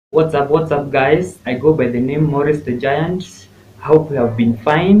What's up, guys? I go by the name Morris the Giant. Hope you have been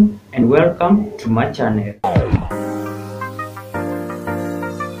fine and welcome to my channel.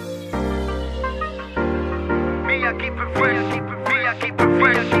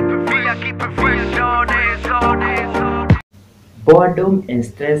 Boredom and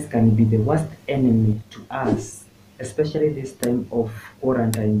stress can be the worst enemy to us, especially this time of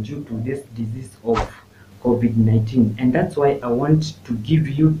quarantine due to this disease of COVID-19. And that's why I want to give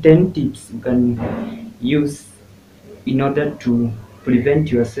you 10 tips you can use in order to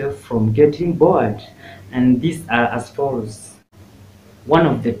prevent yourself from getting bored. And these are as follows. One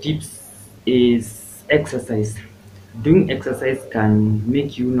of the tips is exercise. Doing exercise can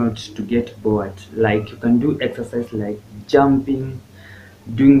make you not to get bored. Like you can do exercise like jumping,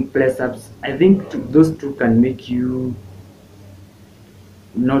 doing press ups. I think those two can make you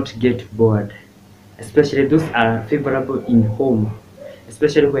not get bored. Especially those are favorable in home,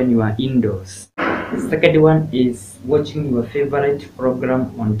 especially when you are indoors. The second one is watching your favorite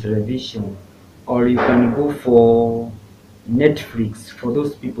program on television, or you can go for Netflix for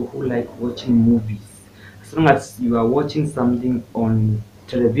those people who like watching movies. As long as you are watching something on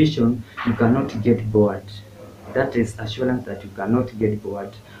television, you cannot get bored. That is assurance that you cannot get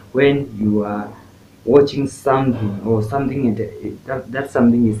bored when you are watching something or something that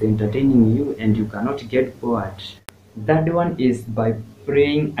something is entertaining you and you cannot get bored. That one is by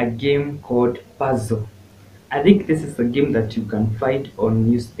playing a game called Puzzle. I think this is a game that you can find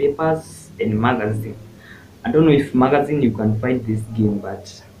on newspapers and magazine. I don't know if magazine you can find this game,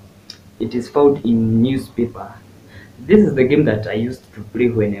 but it is found in newspaper. This is the game that I used to play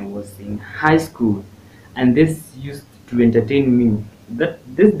when I was in high school, and this used to entertain me. That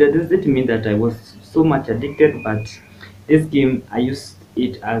this doesn't mean that I was so much addicted, but this game I used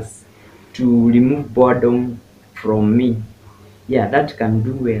it as to remove boredom from me. Yeah, that can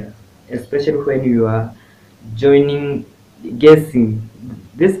do well, especially when you are joining guessing.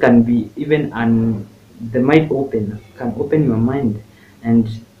 This can be even an the mind open can open your mind, and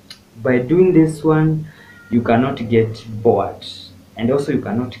by doing this one you cannot get bored and also you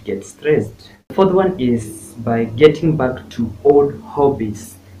cannot get stressed. The fourth one is by getting back to old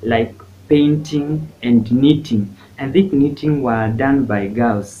hobbies like painting and knitting. I think knitting were done by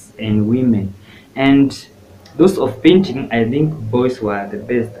girls and women, and those of painting, I think boys were the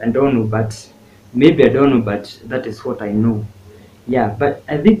best. I don't know, but maybe I don't know, but that is what I know. Yeah, but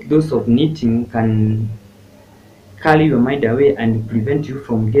I think those of knitting can carry your mind away and prevent you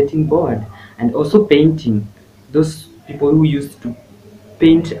from getting bored. And also painting, those people who used to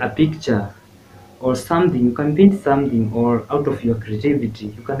paint a picture or something, you can paint something, or out of your creativity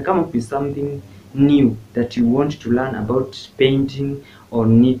you can come up with something new that you want to learn about painting or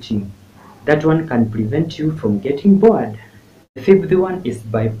knitting. That one can prevent you from getting bored. The fifth one is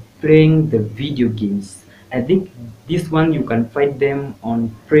by playing the video games. I think this one you can find them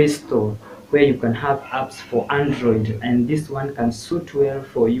on Play Store, where you can have apps for Android, and this one can suit well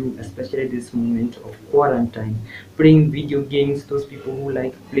for you, especially this moment of quarantine. Playing video games, those people who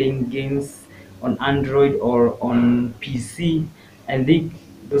like playing games on Android or on PC, I think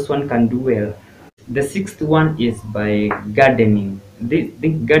this one can do well. The sixth one is by gardening. The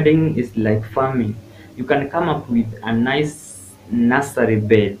gardening is like farming. You can come up with a nice nursery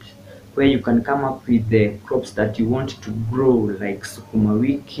bed where you can come up with the crops that you want to grow, like sukuma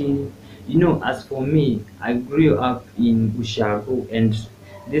wiki. You know, as for me, I grew up in Ushago, and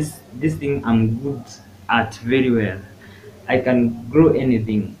this thing I'm good at very well. I can grow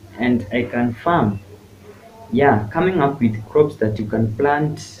anything and I can farm. Yeah, coming up with crops that you can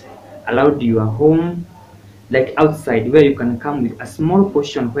plant allowed your home, like outside, where you can come with a small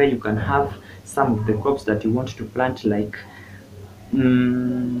portion where you can have some of the crops that you want to plant, like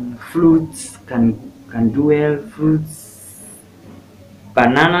fruits can do well. Fruits,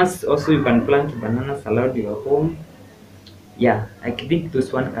 bananas also, you can plant bananas allowed your home. Yeah, I think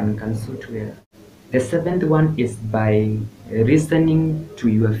this one can suit well. The seventh one is by listening to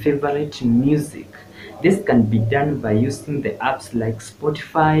your favorite music. This can be done by using the apps like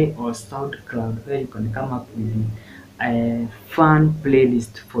Spotify or SoundCloud, where you can come up with a fun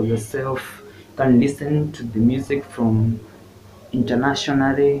playlist for yourself. You can listen to the music from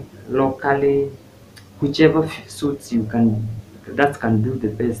internationally, locally, whichever suits you can. That can do the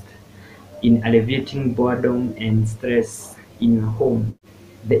best in alleviating boredom and stress in your home.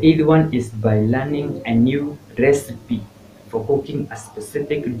 The eighth one is by learning a new recipe for cooking a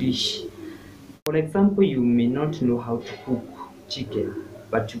specific dish. For example, you may not know how to cook chicken,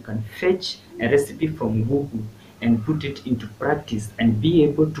 but you can fetch a recipe from Google and put it into practice and be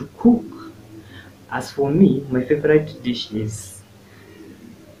able to cook. As for me, my favorite dish is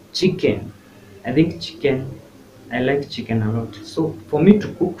Chicken. I think chicken, I like chicken a lot. So for me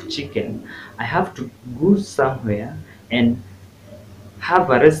to cook chicken, I have to go somewhere and have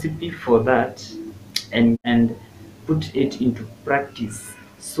a recipe for that, and put it into practice.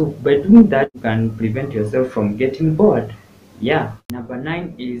 So by doing that, you can prevent yourself from getting bored. Yeah. Number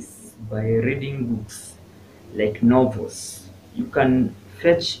 9 is by reading books like novels. You can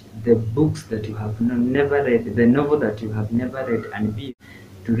fetch the books that you have never read, the novel that you have never read, and be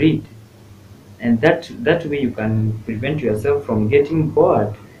to read, and that way you can prevent yourself from getting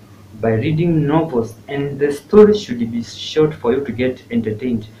bored by reading novels. And the story should be short for you to get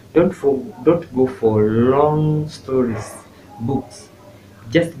entertained. Don't go for long stories, books.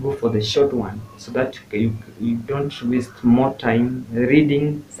 Just go for the short one, so that you don't waste more time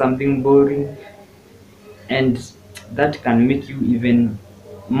reading something boring, and that can make you even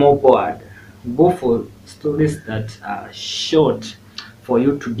more bored. Go for stories that are short for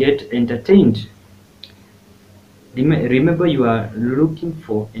you to get entertained. Remember, you are looking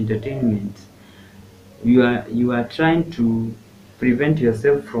for entertainment. You are trying to prevent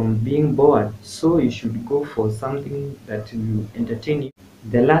yourself from being bored, so you should go for something that will entertain you.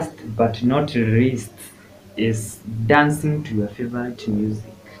 The last but not least is dancing to your favorite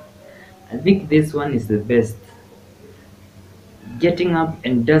music. I think this one is the best. Getting up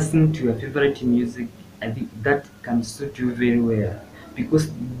and dancing to your favorite music, I think that can suit you very well,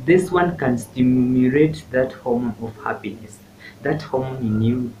 because this one can stimulate that hormone of happiness. That hormone in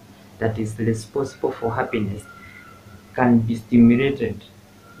you that is responsible for happiness can be stimulated.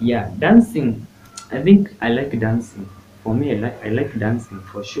 Yeah, dancing. I think I like dancing. For me, I like dancing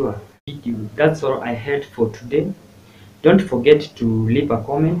for sure. That's all I had for today. Don't forget to leave a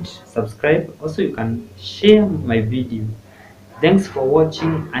comment, subscribe. Also, you can share my video. Thanks for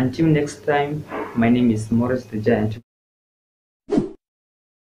watching. Until next time, my name is Morris the Giant.